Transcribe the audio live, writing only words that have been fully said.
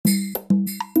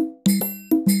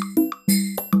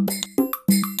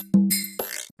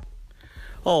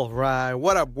All right,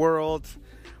 what up, world?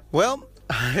 Well,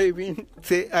 I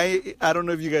don't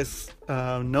know if you guys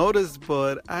noticed,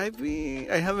 but I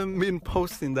haven't been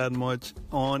posting that much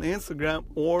on Instagram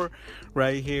or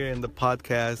right here in the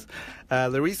podcast.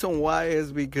 The reason why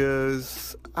is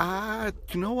because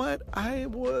you know what? I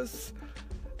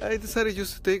decided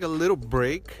just to take a little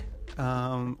break.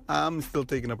 I'm still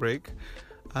taking a break.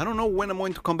 I don't know when I'm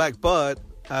going to come back, but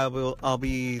I'll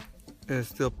be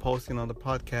still posting on the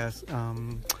podcast.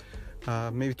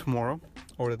 Maybe tomorrow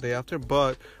or the day after,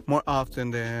 but more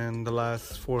often than the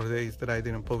last 4 days that I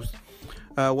didn't post.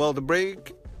 Well, the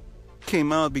break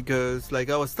came out because, like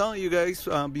I was telling you guys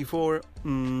before,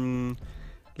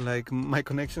 like my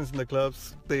connections in the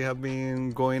clubs, they have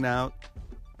been going out.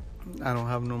 I don't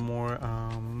have no more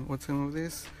what's the name of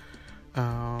this,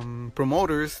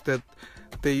 promoters that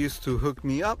they used to hook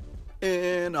me up,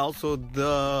 and also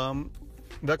the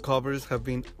covers have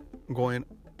been going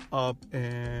up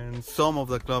in some of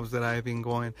the clubs that I've been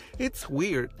going. It's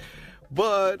weird,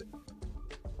 but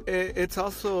it's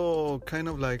also kind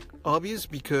of like obvious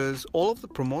because all of the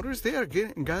promoters, they are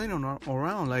getting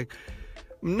around, like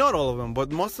not all of them,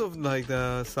 but most of like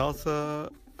the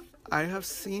salsa, I have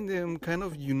seen them kind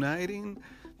of uniting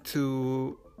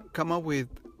to come up with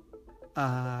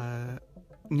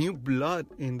new blood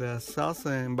in the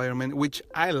salsa environment, which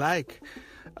I like.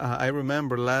 I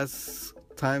remember last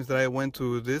times that I went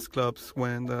to these clubs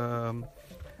when the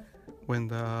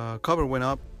cover went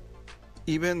up,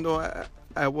 even though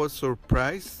I was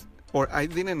surprised, or I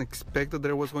didn't expect that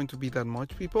there was going to be that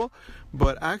much people,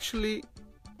 but actually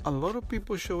a lot of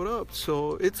people showed up,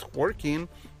 so it's working,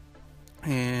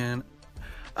 and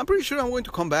I'm pretty sure I'm going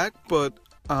to come back, but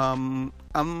I'm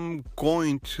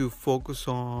going to focus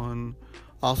on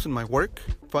also my work.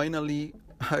 Finally,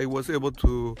 I was able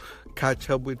to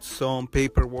catch up with some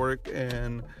paperwork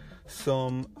and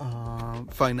some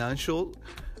financial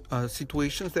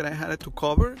situations that I had to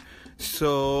cover.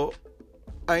 So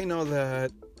I know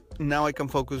that now I can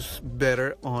focus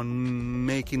better on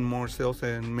making more sales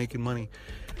and making money.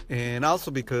 And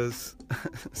also because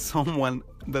someone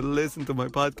that listened to my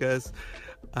podcast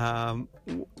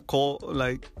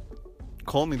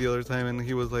called me the other time, and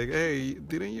he was like, hey,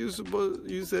 didn't you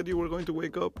said you were going to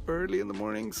wake up early in the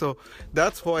morning? So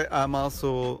that's why I'm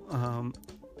also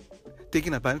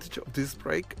taking advantage of this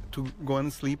break to go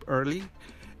and sleep early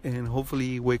and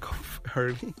hopefully wake up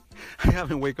early. I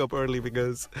haven't wake up early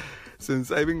because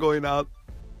since I've been going out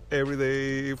every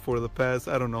day for the past,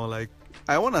 I don't know, like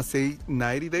I want to say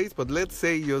 90 days, but let's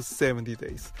say just 70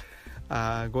 days,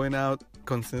 going out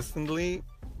consistently,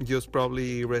 just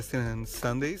probably resting on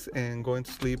Sundays and going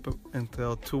to sleep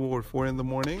until 2 or 4 in the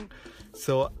morning.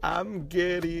 So I'm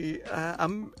really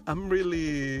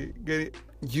getting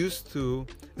used to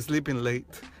sleeping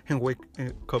late and wake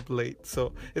up late.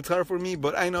 So it's hard for me,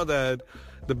 but I know that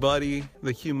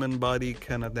the human body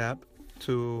can adapt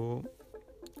to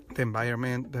the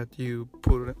environment that you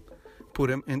put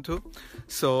him into.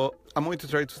 So I'm going to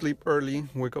try to sleep early,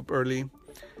 wake up early,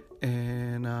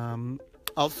 and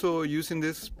also using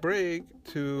this break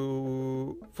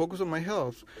to focus on my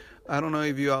health. I don't know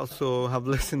if you also have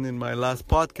listened in my last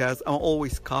podcast. I'm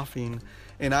always coughing,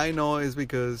 and I know it's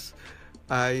because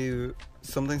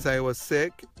sometimes I was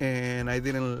sick and I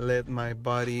didn't let my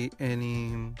body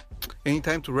any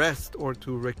time to rest or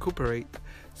to recuperate.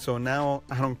 So now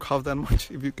I don't cough that much,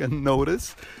 if you can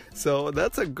notice. So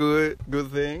that's a good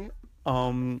thing.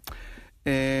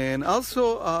 And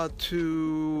also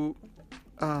to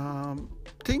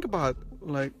think about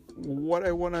like what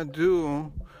I want to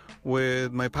do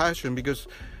with my passion, because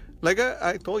like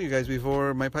I told you guys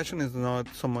before, my passion is not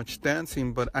so much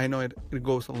dancing, but I know it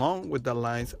goes along with the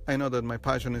lines. I know that my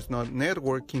passion is not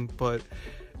networking, but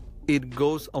it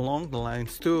goes along the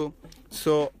lines too.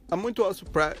 So I'm going to also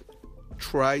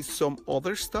try some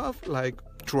other stuff, like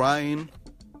drawing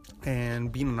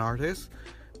and being an artist,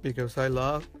 because I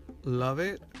love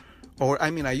it. Or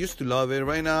I mean, I used to love it.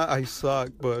 Right now I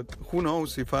suck, but who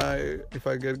knows, if I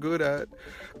get good at,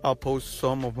 I'll post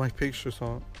some of my pictures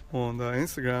on the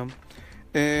Instagram.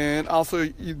 And also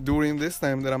during this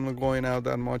time that I'm not going out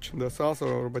that much in the salsa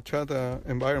or bachata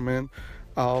environment,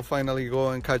 I'll finally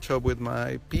go and catch up with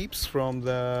my peeps from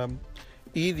the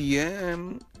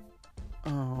EDM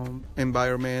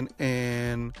environment,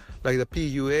 and like the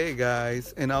PUA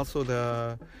guys, and also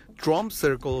the drum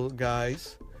circle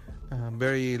guys.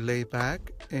 Very laid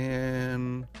back,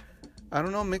 and I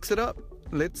don't know, mix it up.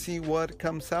 Let's see what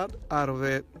comes out of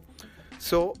it.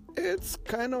 So it's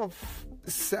kind of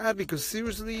sad because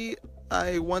seriously,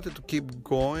 I wanted to keep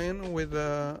going with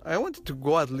I wanted to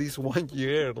go at least 1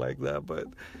 year like that, but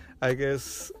I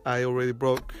guess I already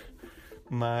broke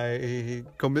my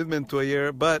commitment to a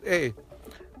year. But hey,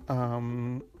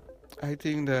 I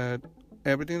think that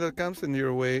everything that comes in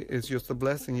your way is just a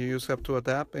blessing. You just have to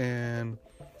adapt and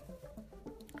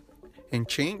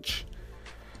change.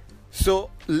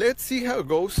 So let's see how it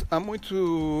goes. I'm going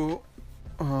to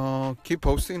keep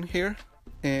posting here,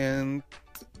 and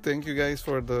thank you guys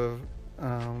for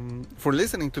for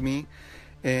listening to me.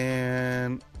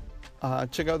 And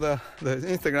check out the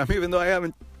Instagram, even though I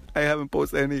haven't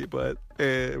posted any, but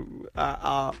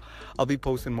I'll be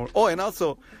posting more. Oh, and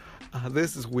also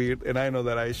this is weird, and I know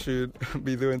that I should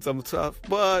be doing some stuff,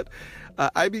 but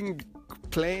I've been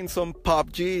playing some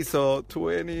PUBG. So to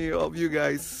any of you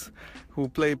guys who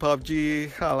play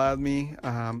PUBG, holla at me.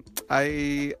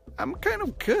 I'm kind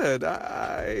of good.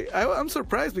 I'm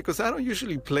surprised because I don't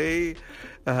usually play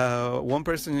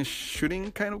one-person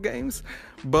shooting kind of games,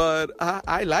 but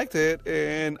I liked it.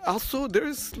 And also,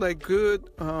 there's like good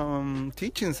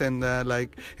teachings and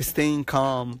like staying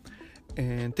calm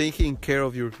and taking care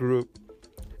of your group,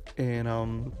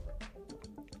 and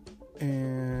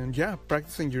yeah,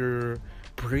 practicing your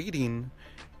breathing,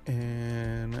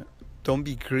 and don't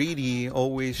be greedy.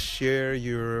 Always share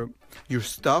your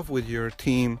stuff with your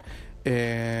team,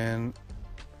 and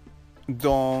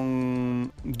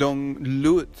don't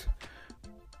loot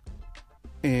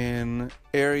in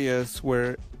areas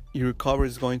where your cover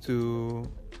is going to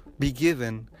be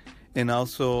given, and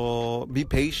also be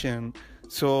patient.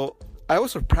 So I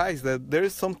was surprised that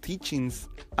there's some teachings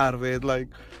out of it. Like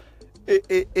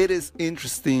it is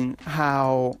interesting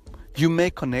how you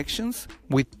make connections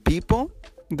with people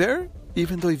there,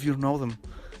 even though if you know them.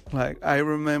 Like I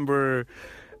remember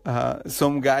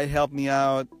some guy helped me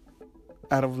out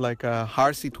of like a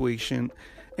hard situation,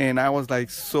 and I was like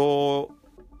so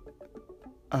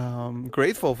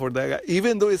grateful for that guy,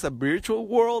 even though it's a virtual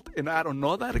world and I don't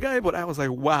know that guy, but I was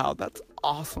like, wow, that's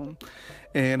awesome.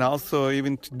 And also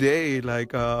even today,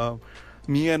 like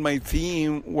me and my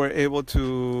team were able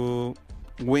to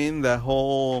win the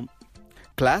whole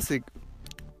classic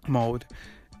mode,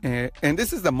 and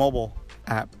this is the mobile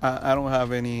app. I don't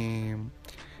have any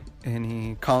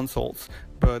consoles,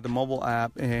 but the mobile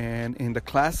app. And in the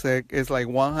classic, it's like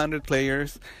 100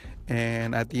 players,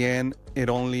 and at the end it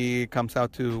only comes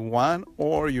out to one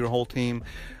or your whole team.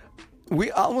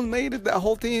 We almost made it, the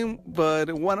whole team,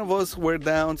 but one of us were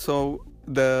down, so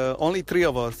the only three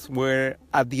of us were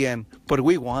at the end, but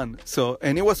we won. So,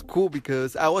 and it was cool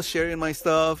because I was sharing my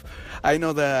stuff. I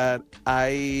know that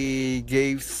I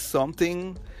gave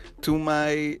something to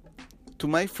my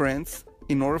friends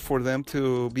in order for them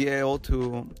to be able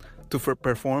to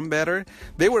perform better.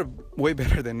 They were way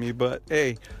better than me, but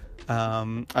hey,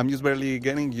 I'm just barely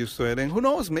getting used to it, and who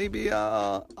knows, maybe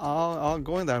I'll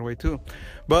go in that way too.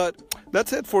 But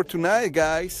that's it for tonight,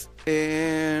 guys,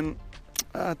 and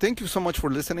thank you so much for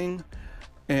listening.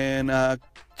 And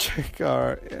check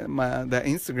the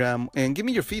Instagram and give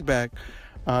me your feedback.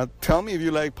 Tell me if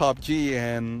you like PUBG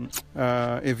and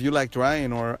if you like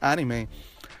drawing or anime.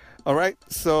 All right,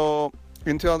 so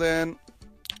until then,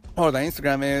 the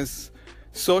Instagram is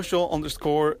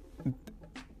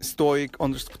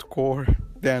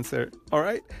social_stoic_dancer. All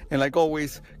right, and like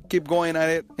always, keep going at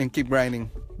it and keep grinding.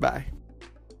 Bye.